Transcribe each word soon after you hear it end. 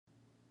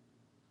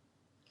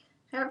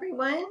Hi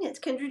everyone, it's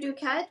Kendra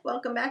Duquette.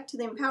 Welcome back to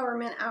the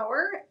Empowerment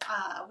Hour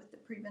with the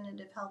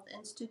Preventative Health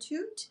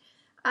Institute.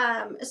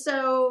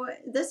 So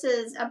this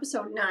is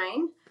episode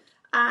 9,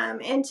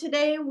 and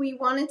today we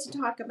wanted to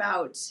talk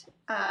about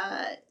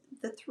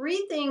the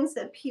 3 things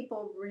that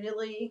people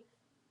really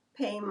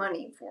pay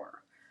money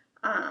for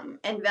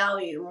and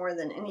value more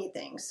than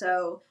anything.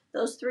 So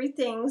those 3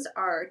 things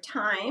are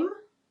time,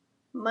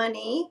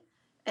 money,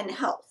 and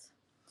health.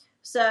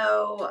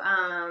 So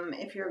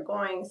if you're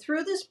going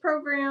through this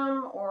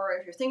program or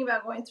if you're thinking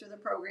about going through the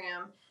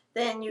program,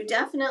 then you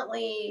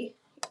definitely,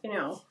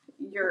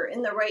 you're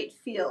in the right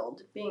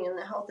field being in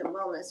the health and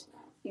wellness,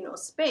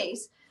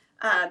 space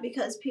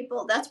because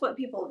that's what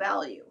people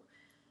value,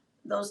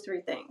 those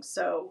 3 things.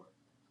 So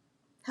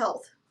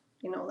health,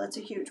 that's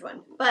a huge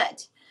one.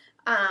 But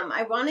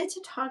I wanted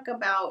to talk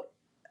about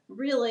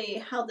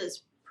really how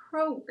this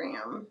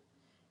program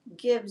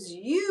gives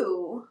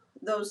you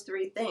those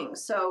 3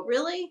 things. So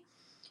really,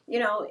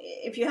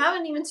 if you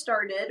haven't even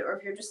started, or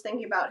if you're just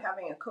thinking about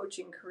having a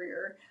coaching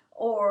career,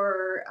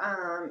 or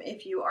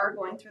if you are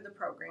going through the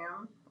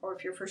program, or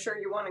if you're for sure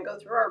you want to go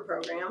through our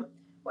program,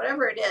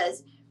 whatever it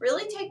is,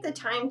 really take the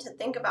time to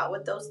think about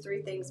what those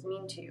 3 things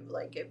mean to you.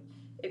 Like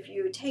if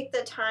you take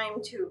the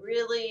time to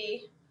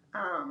really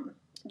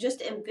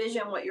just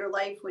envision what your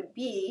life would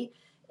be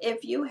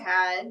if you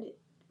had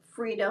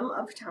freedom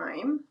of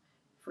time,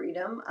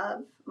 freedom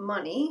of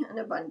money and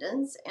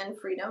abundance, and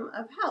freedom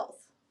of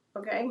health,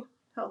 okay?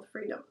 Health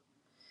freedom.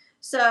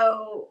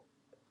 So,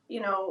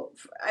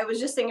 I was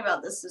just thinking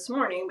about this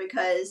morning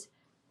because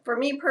for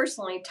me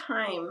personally,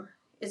 time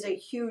is a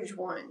huge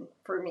one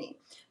for me.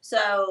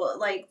 So,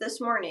 like this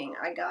morning,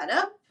 I got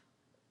up.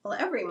 Well,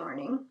 every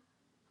morning,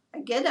 I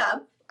get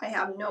up. I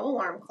have no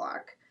alarm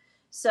clock.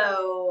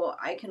 So,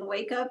 I can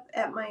wake up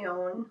at my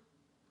own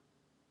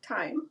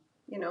time,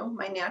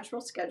 my natural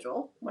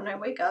schedule when I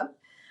wake up.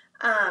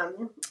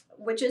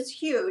 Which is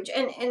huge.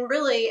 And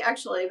really,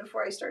 actually,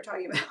 before I start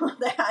talking about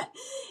that,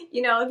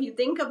 if you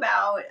think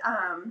about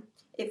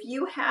if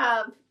you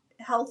have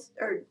health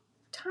or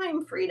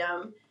time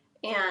freedom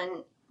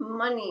and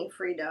money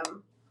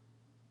freedom,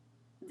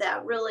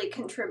 that really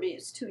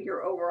contributes to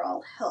your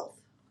overall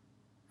health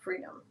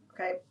freedom,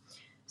 okay?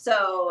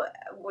 So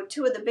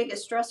 2 of the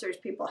biggest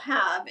stressors people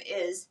have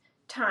is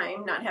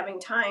time, not having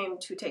time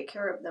to take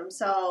care of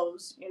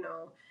themselves,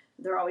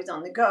 they're always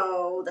on the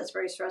go. That's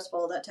very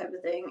stressful, that type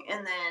of thing.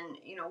 And then,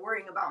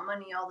 worrying about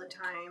money all the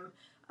time.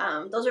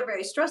 Those are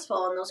very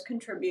stressful, and those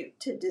contribute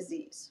to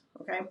disease.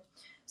 Okay.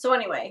 So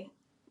anyway,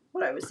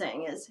 what I was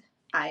saying is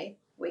I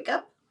wake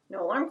up,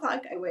 no alarm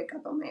clock. I wake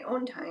up on my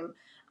own time.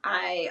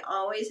 I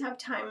always have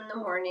time in the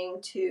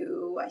morning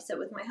I sit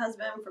with my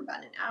husband for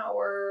about an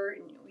hour,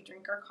 and, we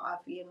drink our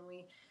coffee and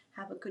we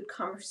have a good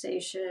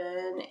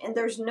conversation, and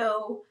there's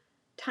no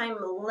time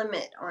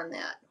limit on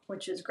that,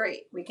 which is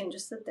great. We can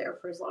just sit there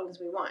for as long as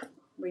we want.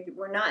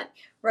 We're not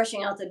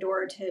rushing out the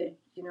door to,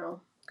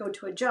 go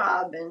to a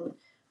job, and,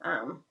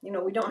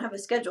 we don't have a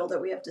schedule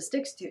that we have to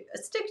stick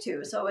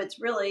to. So it's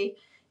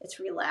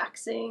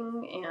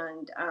relaxing,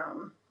 and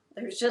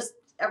there's just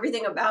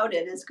everything about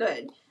it is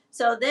good.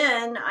 So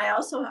then I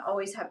also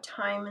always have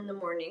time in the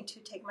morning to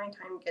take my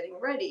time getting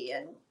ready.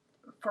 And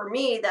for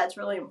me, that's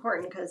really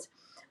important because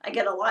I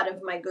get a lot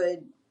of my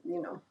good,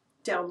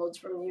 downloads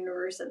from the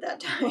universe at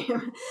that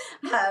time.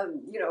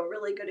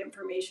 Really good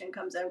information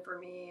comes in for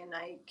me, and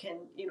I can,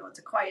 it's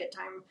a quiet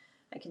time.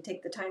 I can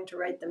take the time to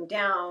write them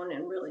down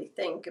and really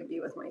think and be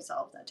with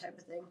myself, that type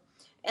of thing.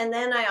 And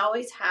then I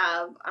always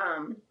have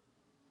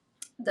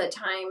the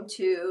time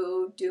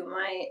to do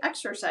my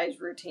exercise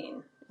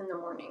routine in the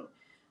morning.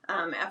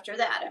 After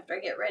I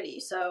get ready.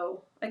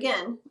 So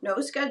again,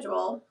 no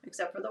schedule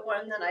except for the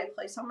one that I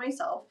place on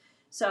myself.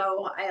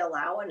 So I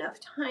allow enough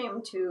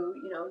time to,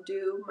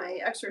 do my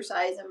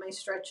exercise and my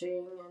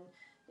stretching and,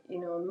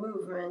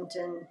 movement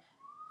and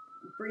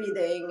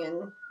breathing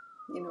and,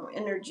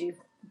 energy,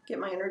 get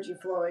my energy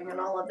flowing and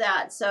all of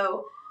that.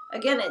 So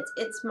again,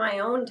 it's my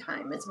own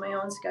time. It's my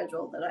own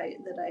schedule that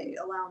I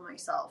allow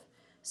myself.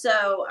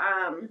 So,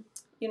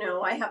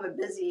 I have a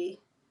busy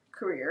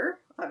career.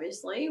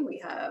 Obviously, we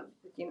have,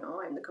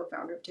 I'm the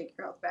co-founder of Take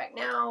Your Health Back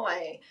Now.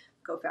 I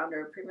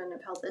co-founder of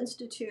Preventative Health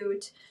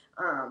Institute.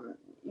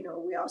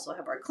 We also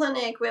have our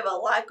clinic. We have a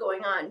lot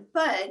going on,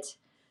 but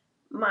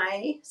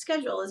my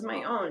schedule is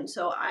my own.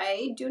 So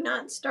I do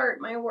not start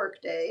my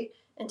workday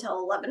until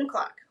 11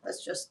 o'clock.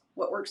 That's just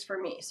what works for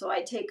me. So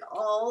I take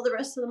all the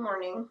rest of the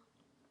morning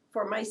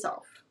for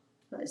myself.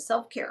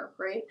 Self-care,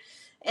 right?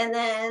 And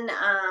then,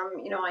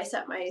 I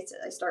start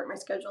my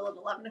schedule at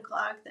 11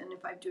 o'clock. Then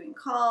if I'm doing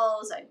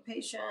calls, I have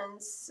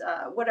patients,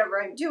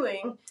 whatever I'm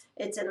doing,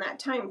 it's in that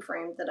time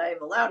frame that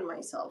I've allowed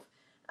myself.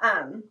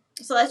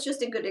 So that's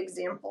just a good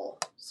example.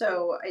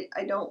 So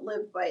I don't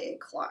live by a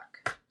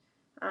clock.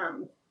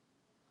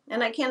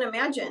 And I can't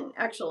imagine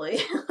actually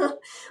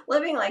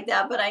living like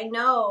that. But I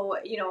know,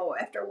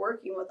 after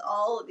working with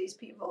all of these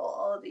people,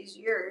 all of these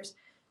years,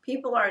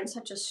 people are in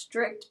such a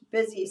strict,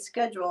 busy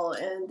schedule,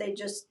 and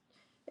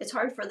it's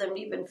hard for them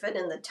to even fit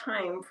in the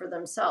time for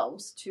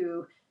themselves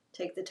to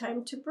take the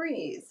time to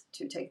breathe,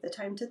 to take the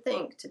time to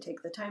think, to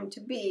take the time to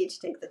be, to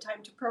take the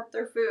time to prep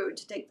their food,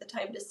 to take the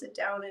time to sit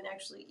down and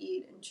actually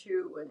eat and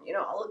chew and,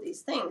 all of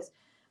these things,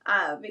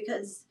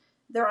 because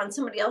they're on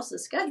somebody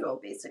else's schedule,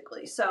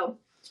 basically. So,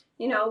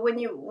 when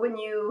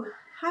you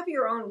have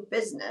your own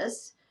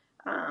business,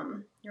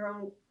 your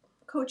own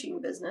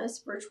coaching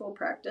business, virtual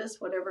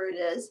practice, whatever it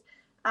is,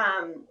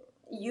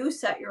 you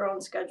set your own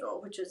schedule,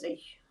 which is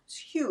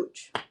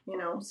huge,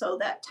 so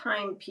that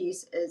time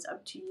piece is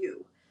up to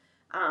you.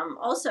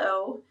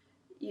 Also,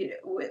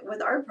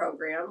 with our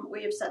program,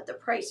 we have set the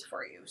price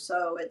for you.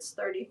 So it's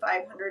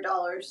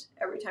 $3,500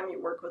 every time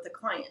you work with a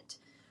client.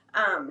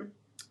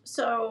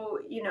 So,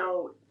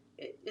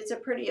 it's a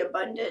pretty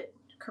abundant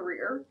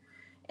career.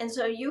 And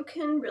so you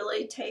can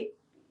really take,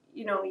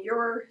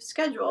 your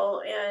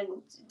schedule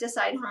and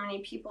decide how many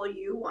people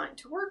you want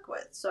to work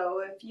with.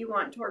 So if you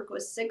want to work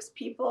with 6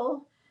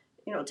 people,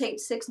 take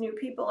 6 new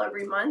people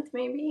every month,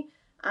 maybe.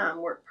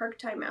 Work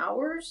part-time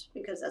hours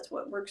because that's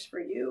what works for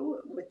you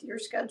with your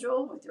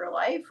schedule, with your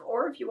life,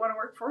 or if you want to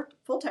work for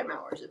full-time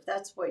hours, if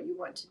that's what you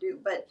want to do.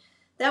 But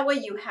that way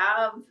you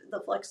have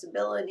the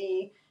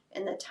flexibility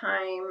and the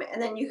time,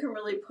 and then you can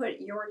really put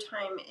your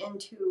time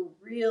into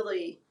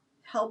really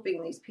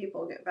helping these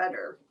people get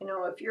better.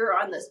 If you're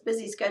on this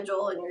busy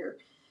schedule and you're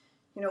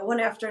one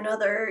after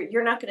another,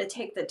 you're not going to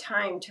take the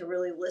time to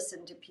really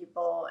listen to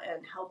people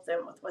and help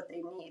them with what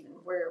they need and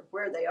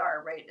where they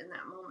are right in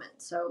that moment.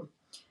 So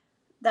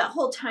that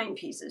whole time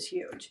piece is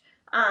huge.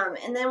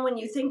 And then when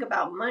you think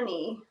about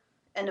money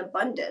and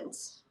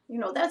abundance,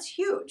 that's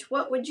huge.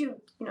 What would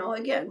you,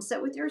 again,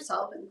 sit with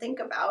yourself and think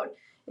about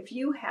if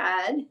you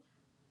had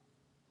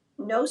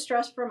no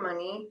stress for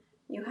money,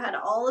 you had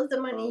all of the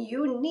money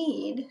you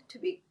need to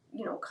be,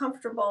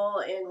 comfortable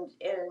and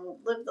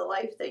live the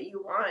life that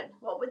you want.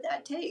 What would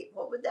that take?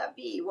 What would that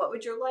be? What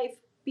would your life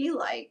be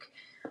like?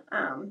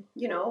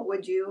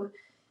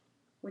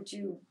 Would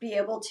you be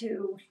able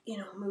to,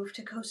 move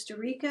to Costa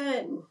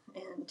Rica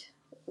and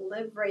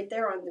live right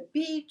there on the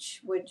beach?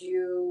 Would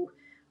you,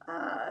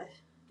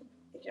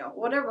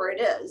 whatever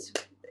it is,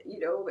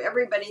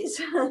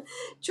 everybody's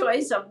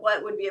choice of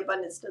what would be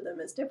abundance to them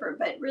is different,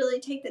 but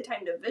really take the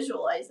time to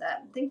visualize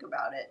that and think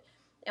about it.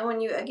 And when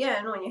you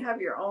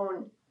have your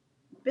own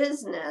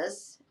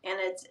business and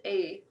it's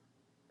a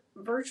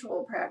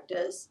virtual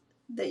practice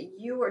that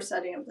you are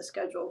setting up the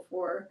schedule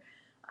for,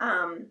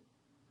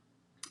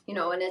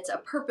 and it's a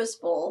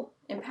purposeful,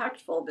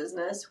 impactful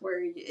business where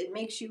it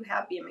makes you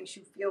happy, it makes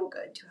you feel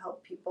good to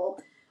help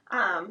people,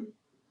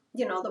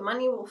 the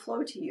money will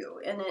flow to you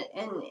and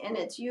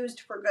it's used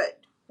for good.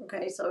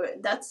 Okay, so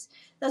that's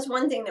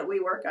one thing that we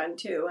work on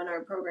too in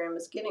our program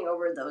is getting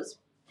over those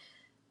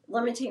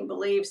limiting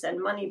beliefs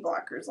and money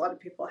blockers. A lot of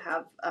people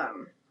have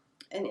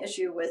an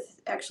issue with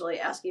actually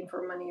asking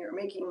for money or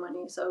making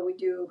money, so we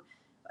do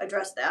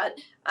address that.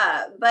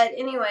 But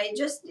anyway,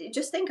 just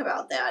think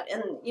about that,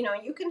 and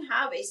you can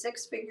have a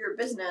 6-figure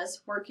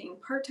business working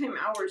part-time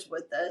hours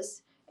with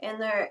this,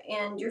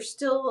 and you're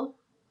still,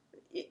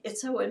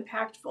 it's so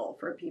impactful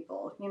for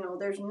people.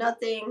 There's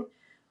nothing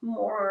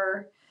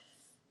more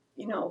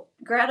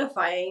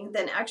gratifying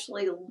than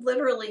actually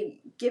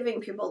literally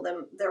giving people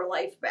their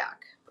life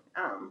back,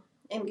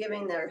 and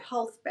giving their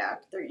health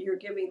back. You're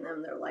giving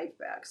them their life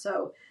back.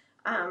 So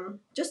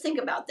just think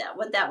about that,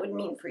 what that would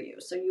mean for you.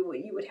 So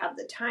you would have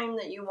the time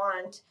that you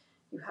want,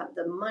 you have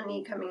the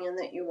money coming in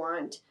that you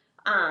want,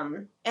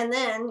 and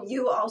then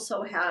you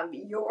also have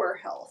your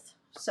health.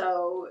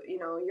 So,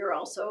 you're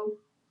also,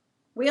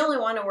 we only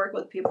want to work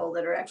with people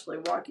that are actually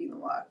walking the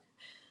walk,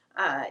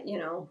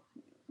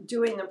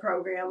 doing the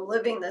program,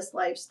 living this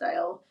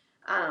lifestyle,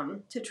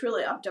 to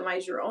truly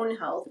optimize your own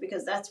health,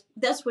 because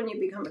that's when you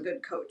become a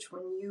good coach,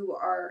 when you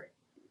are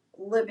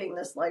living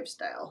this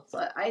lifestyle.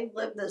 So I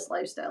live this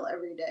lifestyle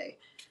every day.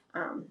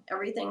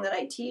 Everything that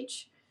I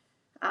teach,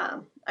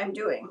 I'm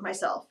doing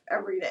myself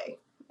every day,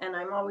 and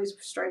I'm always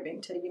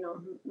striving to,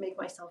 make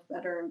myself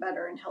better and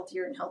better and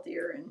healthier and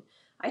healthier. And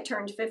I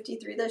turned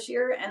 53 this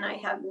year, and I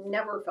have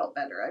never felt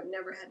better. I've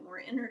never had more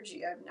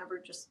energy. I've never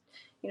just,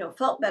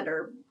 felt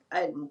better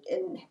and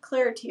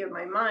clarity of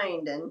my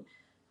mind. And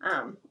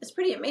it's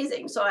pretty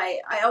amazing. So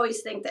I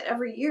always think that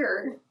every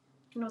year,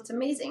 it's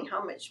amazing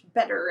how much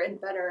better and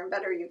better and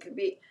better you can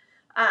be.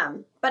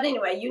 But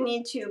anyway, you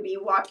need to be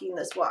walking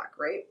this walk,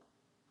 right?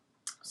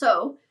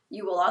 So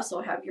you will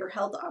also have your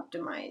health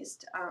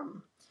optimized.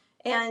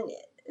 And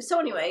so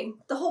anyway,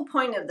 the whole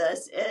point of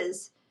this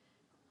is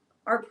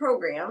our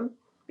program,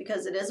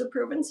 because it is a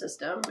proven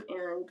system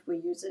and we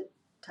use it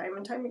time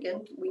and time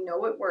again. We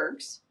know it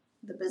works,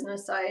 the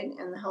business side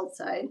and the health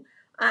side.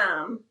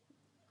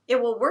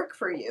 It will work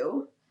for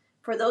you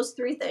for those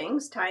 3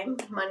 things: time,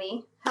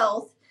 money,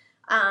 health.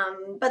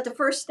 But the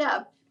first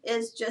step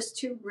is just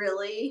to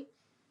really,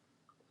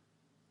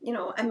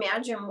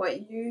 imagine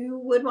what you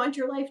would want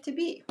your life to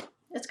be.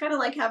 It's kind of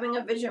like having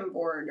a vision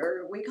board,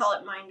 or we call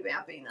it mind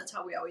mapping. That's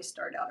how we always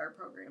start out our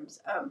programs.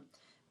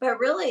 But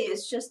really,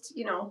 it's just,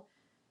 the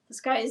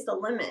sky is the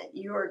limit.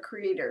 You're a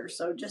creator.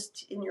 So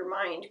just in your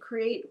mind,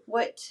 create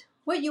what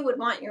what you would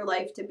want your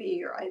life to be,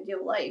 your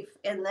ideal life.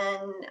 And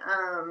then,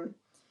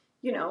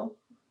 you know,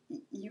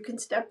 you can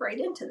step right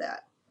into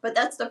that. But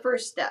that's the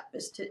first step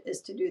is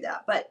to do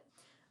that. But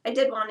I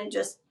did want to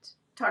just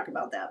talk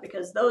about that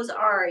because those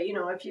are, you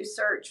know, if you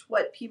search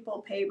what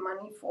people pay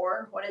money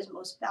for, what is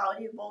most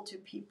valuable to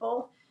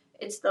people,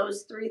 it's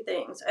those three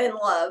things. And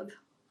love,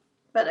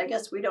 but I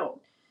guess we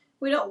don't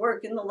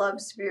work in the love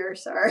sphere,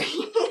 sorry.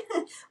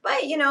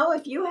 But, you know,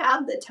 if you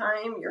have the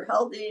time, you're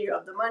healthy, you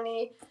have the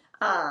money,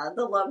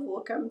 the love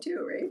will come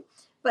too, right?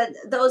 But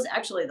those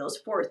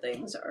four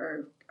things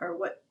are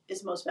what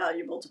is most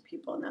valuable to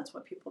people, and that's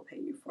what people pay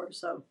you for.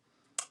 So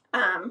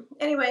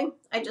anyway,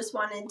 I just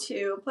wanted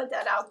to put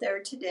that out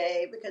there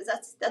today because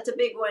that's a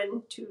big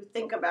one to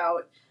think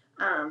about.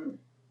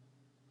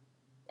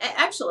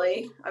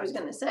 Actually, I was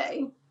going to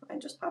say, I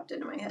just popped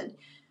into my head,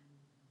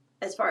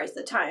 as far as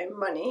the time,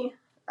 money,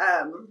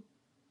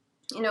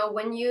 you know,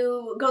 when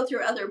you go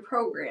through other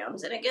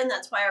programs, and again,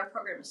 that's why our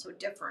program is so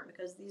different,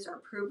 because these are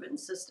proven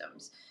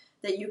systems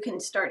that you can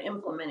start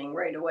implementing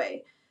right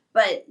away.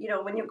 But, you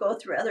know, when you go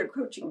through other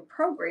coaching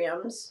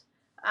programs,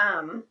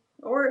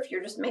 or if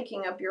you're just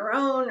making up your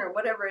own or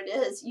whatever it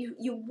is,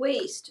 you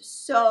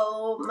waste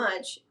so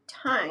much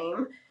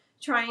time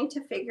trying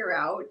to figure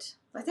out,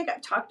 I think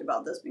I've talked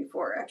about this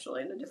before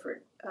actually in a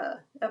different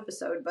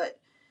episode, but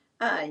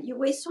you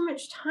waste so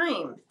much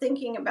time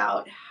thinking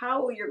about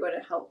how you're going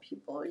to help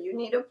people. You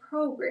need a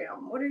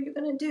program. What are you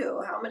going to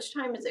do? How much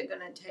time is it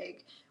going to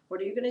take? What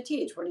are you going to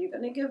teach? What are you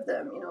going to give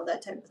them? You know,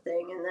 that type of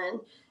thing. And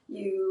then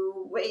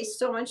you waste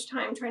so much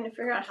time trying to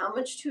figure out how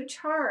much to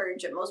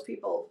charge. And most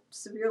people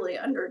severely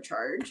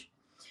undercharge.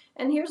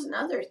 And here's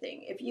another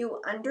thing. If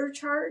you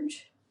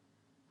undercharge,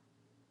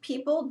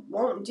 people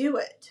won't do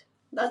it.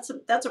 That's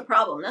a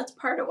problem. That's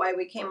part of why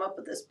we came up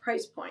with this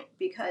price point,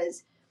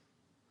 because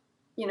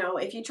you know,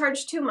 if you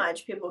charge too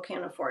much, people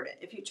can't afford it.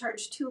 If you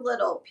charge too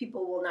little,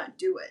 people will not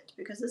do it,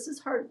 because this is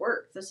hard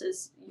work.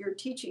 You're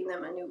teaching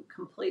them a new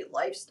complete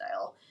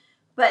lifestyle.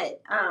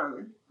 But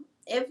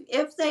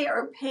if they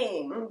are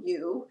paying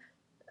you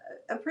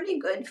a pretty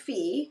good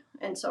fee,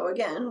 and so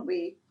again,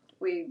 we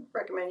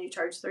recommend you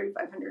charge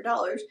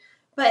 $3,500,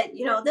 but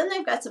you know, then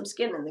they've got some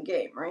skin in the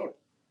game, right?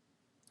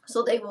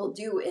 So they will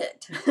do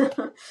it.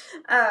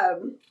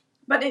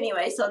 But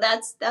anyway, so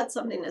that's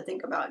something to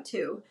think about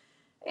too.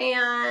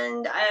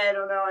 And I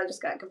don't know, I just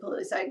got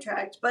completely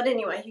sidetracked. But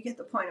anyway, you get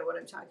the point of what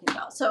I'm talking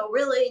about. So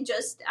really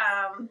just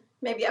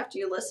maybe after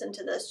you listen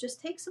to this,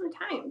 just take some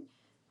time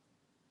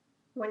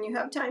when you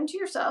have time to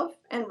yourself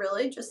and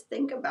really just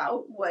think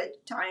about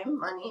what time,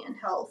 money, and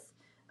health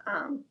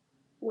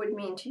would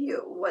mean to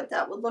you, what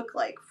that would look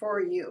like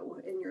for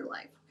you in your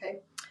life,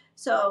 okay?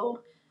 So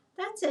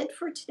that's it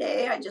for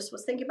today. I just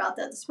was thinking about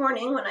that this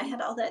morning when I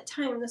had all that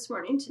time this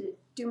morning to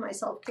do my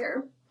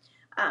self-care.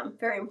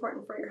 Very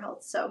important for your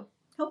health. So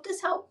hope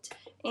this helped,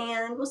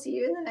 and we'll see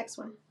you in the next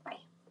one.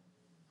 Bye.